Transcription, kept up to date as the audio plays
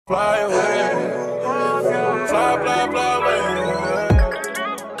Fly away, fly away.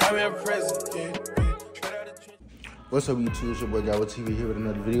 I'm your president. What's up, YouTube? It's your boy Gavo TV here with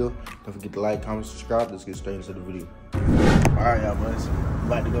another video. Don't forget to like, comment, subscribe. Let's get straight into the video. Alright, y'all boys. We're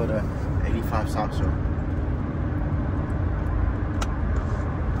about to go to 85 South Show.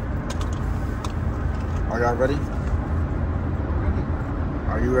 Are y'all ready?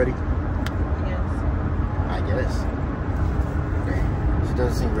 Are you ready? Yes. I guess. She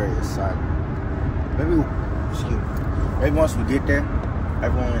doesn't seem very excited. Maybe once we get there,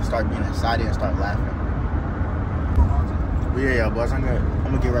 everyone will start being excited and start laughing. But yeah, y'all boys, I'm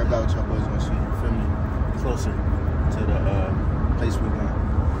gonna get right back with y'all boys once you feel me closer to the place we're going.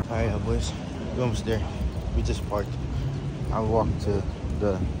 Alright, y'all boys, we're almost there. We just parked. I walked to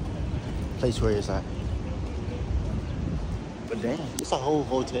the place where it's at. But damn, it's a whole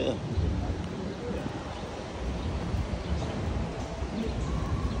hotel.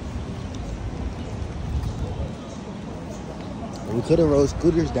 We could have rode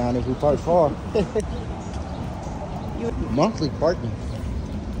scooters down if we parked far. Monthly parking.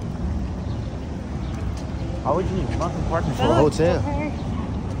 How would you need monthly parking for a hotel?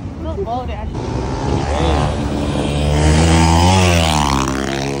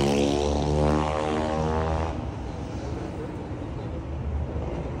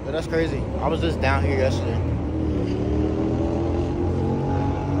 But that's crazy. I was just down here yesterday.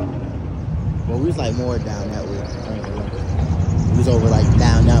 Well, we was like more down that way. We was over like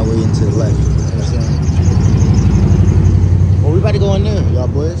down that way and to the left. You know what I'm saying? Well, we about to go in there, y'all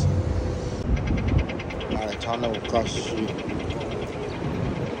boys. Alright, y'all know across the street.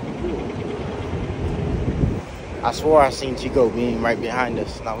 I swore I seen Chico being right behind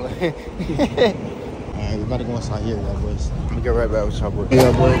us. Alright, we about to go inside here, y'all boys. I'm gonna get right back with y'all boys.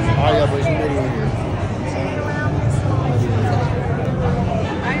 Yeah, boys. Alright, y'all boys, we ready in here.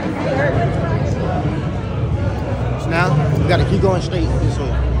 So now, we gotta keep going straight this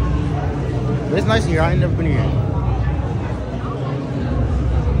way. But it's nice here. I ain't never been here.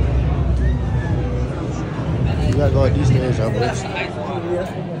 You gotta go up these stairs, y'all boys.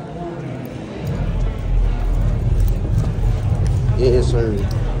 Yes, sir.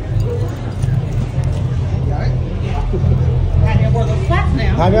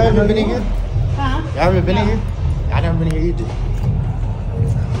 Have y'all ever been in here? Huh? Y'all ever been in here? I never been here either.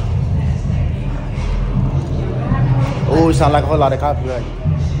 Oh, it sounds like a whole lot of copyright.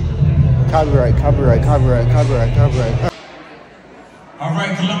 Copyright. All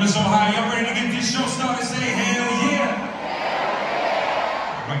right, Columbus, Ohio, y'all ready to get this show started? Say hell yeah.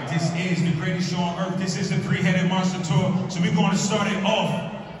 All right, this is the greatest show on earth. This is the three-headed monster tour. So we're going to start it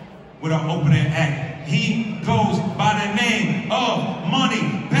off with our opening act. He goes by the name of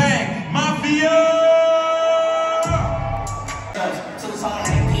Money Bag Mafia.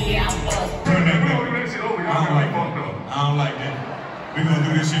 Turn that back. I don't like that. We're gonna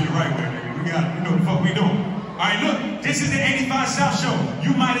do this shit the right way, nigga. We know what the fuck we doing. Alright, look, this is the 85 South Show.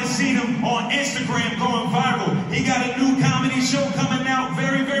 You might have seen him on Instagram going viral. He got a new comedy show coming out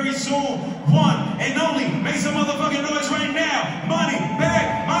very, very soon. One and only, make some motherfucking noise right now. Money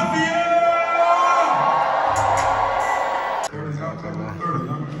Bag Mafia!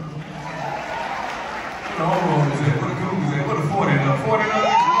 What a 40 up? 40 up?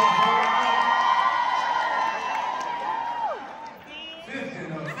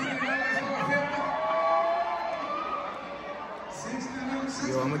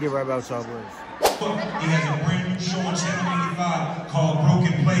 Yo, I'm gonna get right back with y'all boys. He has a brand new show on Channel 85 called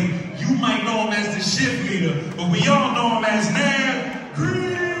Broken Plate. You might know him as the shift leader, but we all know him as Nab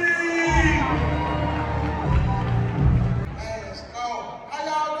Green. Let's go. How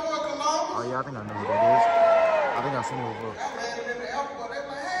y'all doing, Columbus? Oh yeah, I think I know who that is. I think I've seen it before. I landed in the airport. They were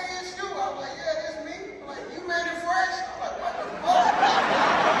like, hey, it's you. I was like, yeah, it's me. I'm like, you made it fresh? I'm like, what the fuck?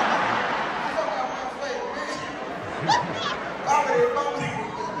 Fuck out my flavor, man. I'm ready to bump people.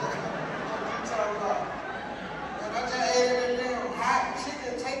 I just ate that damn hot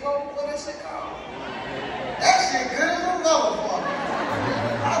chicken takeover. What that shit called? That shit good as a motherfucker.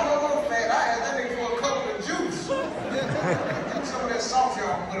 I don't know fat. I had that nigga for a cup of juice. Get some of that sauce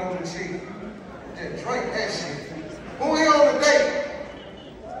y'all put on the chicken. Just drink that shit. Who we on the date?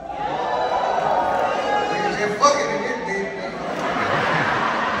 Niggas just fucking in this bitch.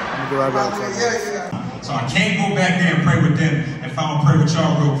 I'm gonna get right back with y'all boys. So I can't go back there and pray with them if I don't pray with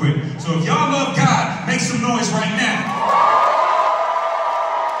y'all real quick. So if y'all love God, make some noise right now.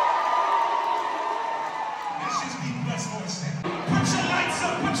 Let's just be blessed for a second. Put your lights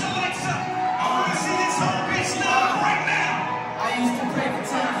up, put your lights up. I want to see this whole bitch now, right now. I used to pray for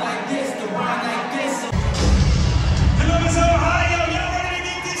times like this, to rhyme like this. Columbus, Ohio, y'all ready to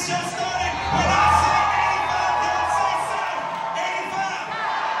get this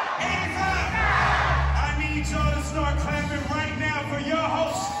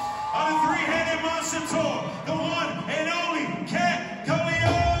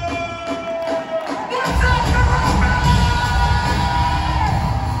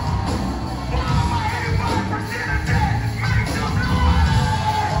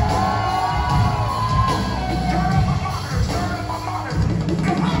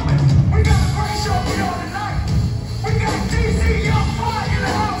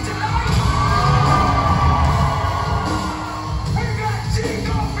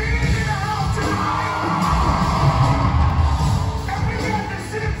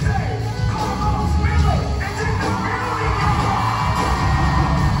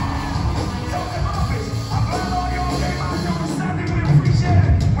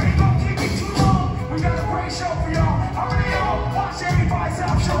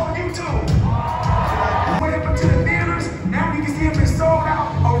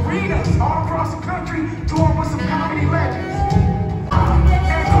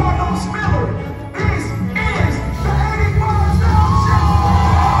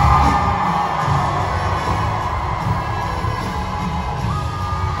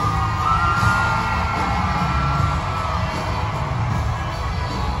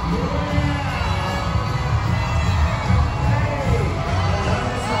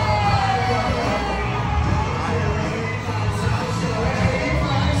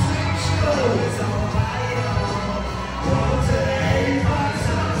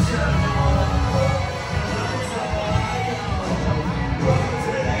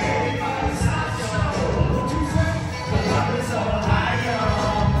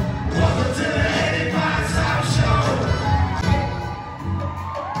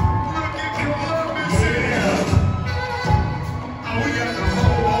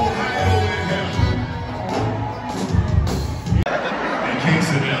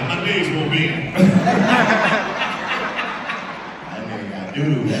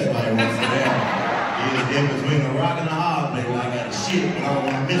shit, but I don't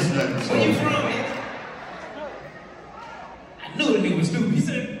want to miss nothing. So. Where you from, man? I knew the nigga was stupid. He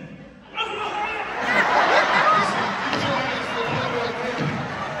said,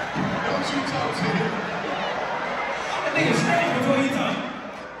 Don't you talk to him. that nigga straight before he talk.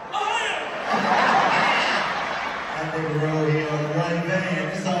 That nigga roll here on the white van.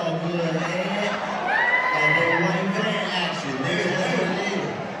 It's all good, man. That nigga white van action, nigga. That's what it is.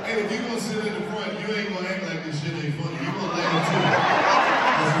 Hey, if you gonna sit in the front, you ain't gonna act like this shit ain't funny. You gonna laugh too.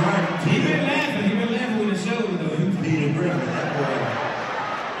 That's right. He been laughing with the show though. Peter Griffin, that boy.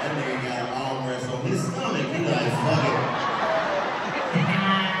 That nigga got an arm rest on his stomach. He like, fuck it.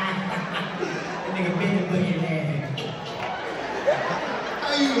 That nigga been looking laughing.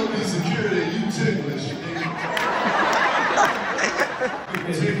 How you gonna be security and you ticklish, nigga?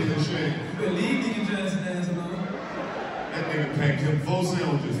 Ticklish, man. Believe nigga Johnson ass alone. That nigga packed him 4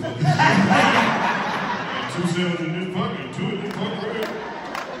 sandwiches. 2 sandwiches in this pocket, 2 in this pocket right here.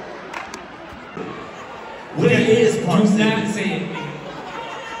 Where is Park Do City? not say it, nigga.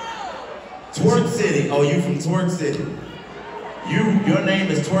 Twerk City. Oh, you from Twerk City? Your name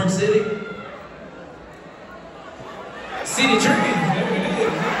is Twerk City? City Trickin'.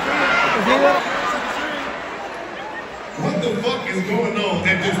 What the fuck is going on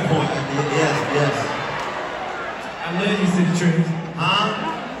at this point? Yes. I love you, City Trickin'. Huh?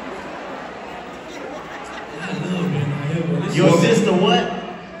 I love being out here, bro. This Your shit- sister what?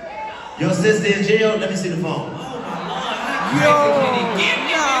 Your sister in jail? Let me see the phone. Oh my lord, how crazy can he get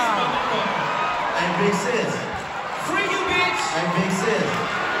me this motherfucker? Hey, big sis. Free you, bitch! Hey, big sis.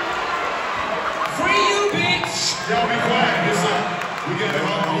 Free you, bitch! Y'all be quiet. It's up. We got it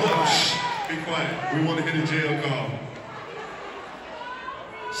all. Hold up. Shh. Be quiet. We want to hit a jail call.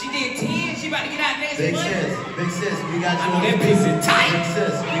 She did 10, she about to get out next Big month. sis. Big sis. We got you I know on that piece is tight. Big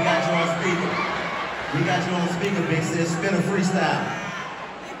sis. We got you on speaker. We got you on speaker, big sis. Spin a freestyle.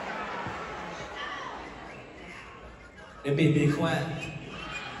 That bitch be quiet.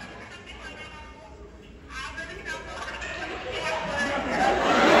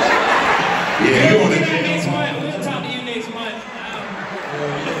 Yeah, you want to Get out jail next call. month. We'll talk to you next month.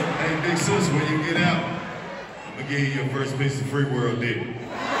 Hey, big sis, when you get out, I'm going to give you your first piece of free world dick.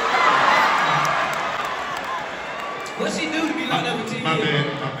 What she do to be locked up for 10 My years?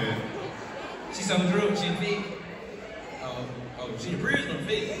 bad. She sold drugs, she in fed. Oh, she in prison or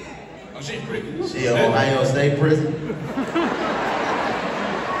fed? Oh, she in prison. She in Ohio State Prison.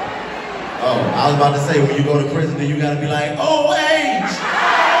 Oh, I was about to say, when you go to prison, then you gotta be like, OH!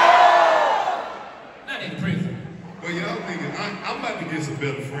 Not in prison. Well, y'all thinking, I'm about to get some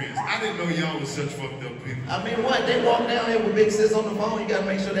better friends. I didn't know y'all was such fucked up people. I mean, what? They walk down here with big sis on the phone. You gotta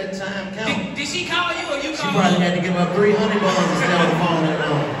make sure that time counts. Did she call you or you She call probably her? had to give up 300 bucks to stay on the phone that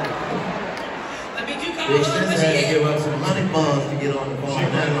long. I mean, you call Big her, sis but had to she give up some money bucks to get on the phone She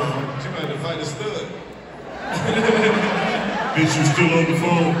that long. about to fight a stud. Bitch, you still on the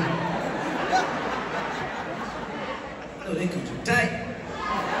phone? No, they could you tight.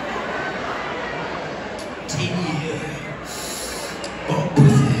 10 years. Oh,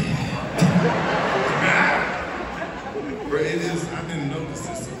 pussy. Bro, it is, I didn't notice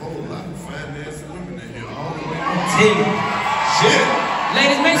this. A whole lot of fine-ass women in here all the way. Tell you. Shit!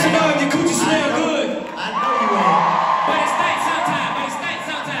 Ladies, make some noise if your coochie smell good. I know you ain't. But it stinks sometimes.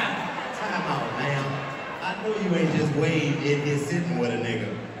 Time out, man. I know you ain't just waved in here sitting with a nigga.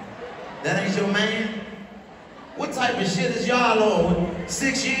 That ain't your man? What type of shit is y'all on?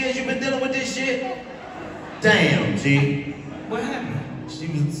 6 years you been dealing with this shit? Damn, G. What happened? She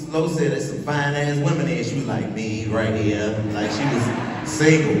was, Lo said there's some fine ass women here. She was like me right here. Like she was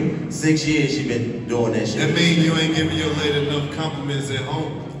single. 6 years she been doing that shit. That means you ain't giving your lady enough compliments at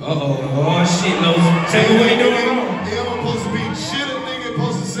home. Oh shit, no. Tell me what you doing wrong. You ain't supposed to be shit a nigga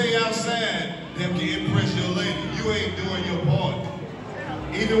supposed to say outside that can impress your lady. You ain't doing your part.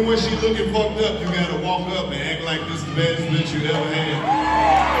 Even when she looking fucked up, you gotta walk up and act like this is the baddest bitch you ever had.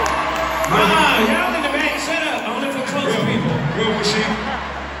 Y'all in the back, shut up. Only for close people. Real,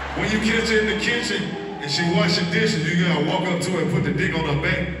 when you catch her in the kitchen and she washing dishes, you gotta walk up to her and put the dick on her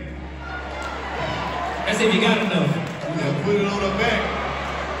back. That's if you got enough. You gotta put it on her back.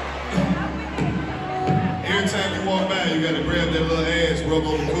 Every time you walk by, you gotta grab that little ass, rub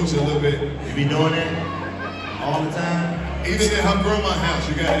on the coochie a little bit. You be doing that all the time? Even at her grandma's house,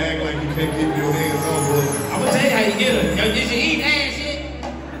 you gotta act like you can't keep your hands off her. I'm gonna tell you how you get her. Yo, did you eat ass yet?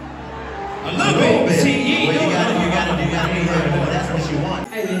 A little bit. See, you ain't Well, doing you gotta it. eat her more. That's what she wants.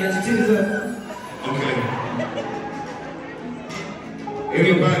 Hey, you got your titties up. Okay.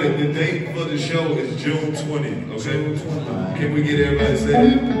 Everybody, the date for the show is June 20th, okay? June 20th. Can we get everybody to say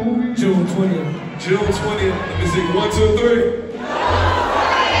that? June 20th. June 20th, let me see, 1, 2, 3.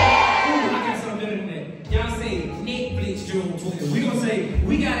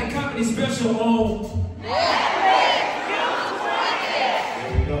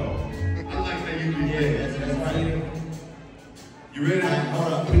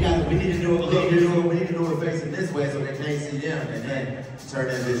 hold up. We need to do it facing this way so they can't see them, and then turn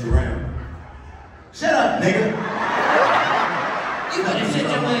that bitch around. Shut up, nigga. You better shut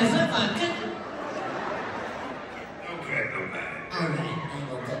your ass up, I'm cooking. Don't crack no back. All right, I ain't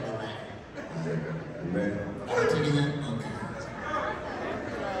gonna cut no back. You ready? I'll take it up. Okay.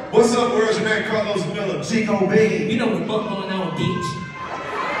 What's up, where's your man Carlos Miller? Chico B. You know what the fuck going on, bitch?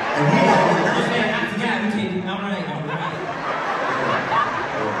 And we got I forgot, we can't do all right.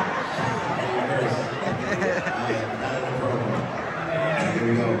 Here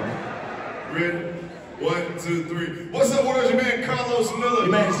we go. Ready? 1, 2, 3. What's up, where's your man Carlos Miller?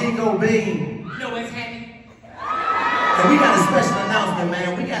 Your man Chico B. You know what's happening? And we got a special announcement,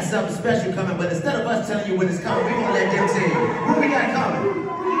 man. We got something special coming, but instead of us telling you when it's coming, we're gonna let them tell you. What we got coming?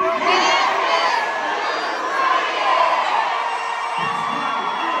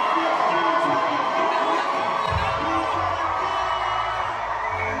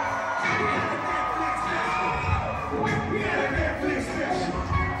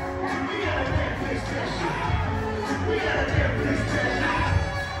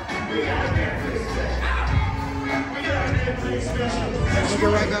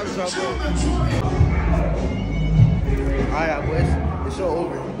 Right now, alright, boys. The show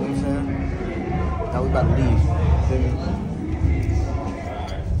over. You know what I'm saying? Now we about to leave. Feel me?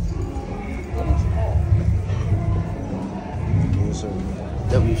 Yes, sir.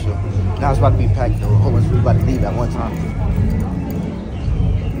 W show. Now it's about to be packed though. Whole bunch of people about to leave at one time.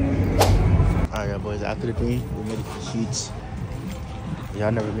 Alright, boys. After the thing, we made it to the sheets.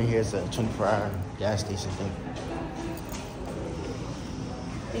 Y'all never been here. It's a 24-hour gas station thing.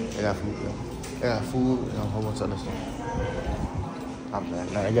 They got food, yo. They got food and a whole bunch of other stuff. I'm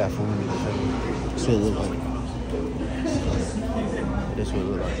bad. Nah, they got food. This what it look like. This what it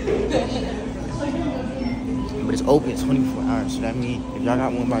look like. But it's open 24 hours, so that means if y'all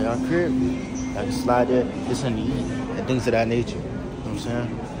got one by y'all crib, y'all can slide there, get something to eat, and things of that nature. You know what I'm saying?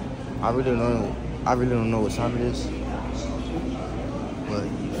 I really don't know what time it is. But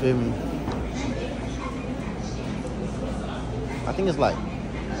you feel me? I think it's like,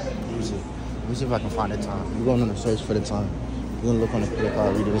 let me see if I can find the time. We're going on a search for the time. We're gonna look on the credit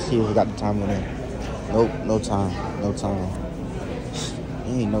card reader. Let's see if we got the time on there. Nope, no time. No time.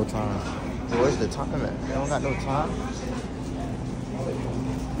 Ain't no time. Where's the time at? They don't got no time?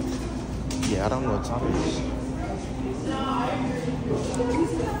 Yeah, I don't know what time it is.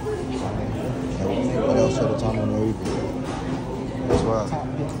 What else had the time on there either? That's why.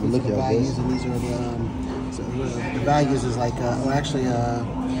 Look at values, and these are the values is like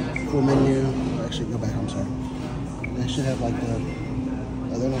full menu. Actually, go back. I'm sorry. They should have like the. I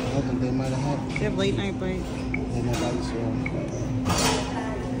don't know. They might have had. They have late night bites. Late night bites.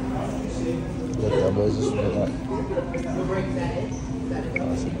 Look at boys. This is what I got.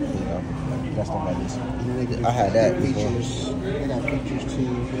 That's not like this. I had that before. They got features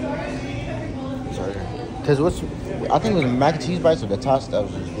too. Sorry. Cause I think it was mac and cheese bites or the toast that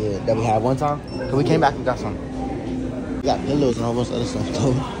was just good that we had one time. Cause we came back and got some. We got pillows and all this other stuff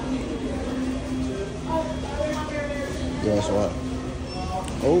too. Yeah, that's right.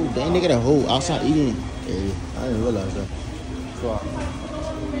 Oh, dang, they got a whole outside eating area. I didn't realize that. So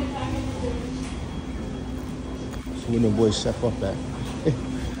when the boys chef up that.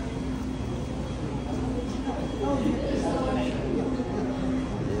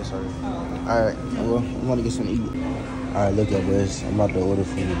 Alright, well, I'm about to get something to eat. Alright, look at boys. I'm about to order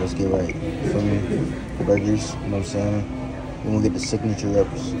food. Let's get right. You feel me? Burgers, you know what I'm saying? We're gonna get the signature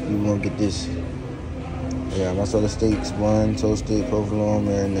reps. We're gonna get this. Yeah, mozzarella steaks, bun, toasted, provolone,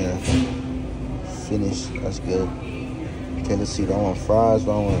 marinara. Finish. That's good. Okay, let's see. Do I want fries?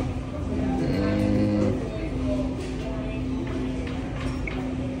 Do I want.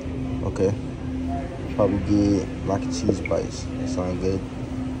 Okay. Probably get mac and cheese bites. That sounds good.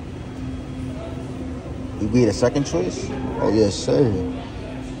 You get a second choice? Oh, yes, sir.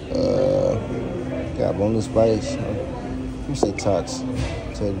 Got boneless bites. Let me say tots.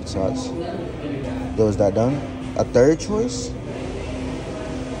 Tater tots. Yo, is that done? A third choice?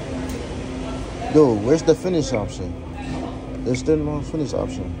 Yo, where's the finish option? There's still no finish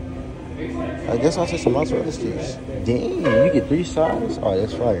option. I guess I'll take some mozzarella sticks. Dang, you get 3 sides? Oh,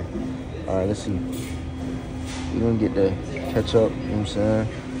 that's fire. Alright, let's see. We're gonna get the ketchup, you know what I'm saying?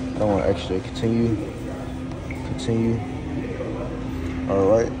 I don't want extra. Continue.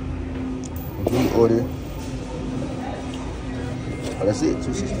 Alright. Complete order. Oh, that's it.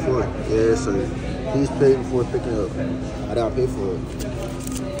 $264. Yes, sir. Please pay before picking up. I gotta pay for it.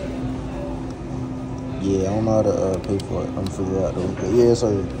 Yeah, I don't know how to pay for it. I'm gonna figure it out though. But yeah,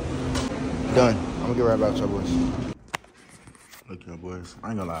 sir. Done. I'm gonna get right back to y'all boys. Okay, boys. I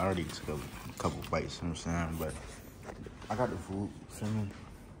ain't gonna lie, I already took a couple bites, you know what I'm saying? But I got the food, you feel me?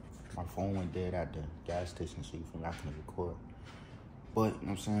 My phone went dead at the gas station, so you feel me? I couldn't record. But, you know what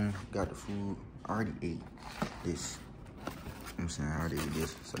I'm saying? Got the food. I already ate this. You know what I'm saying? I already ate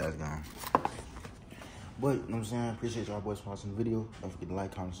this, so that's gone. But, you know what I'm saying? Appreciate y'all boys for watching the video. Don't forget to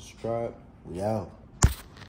like, comment, subscribe. We out.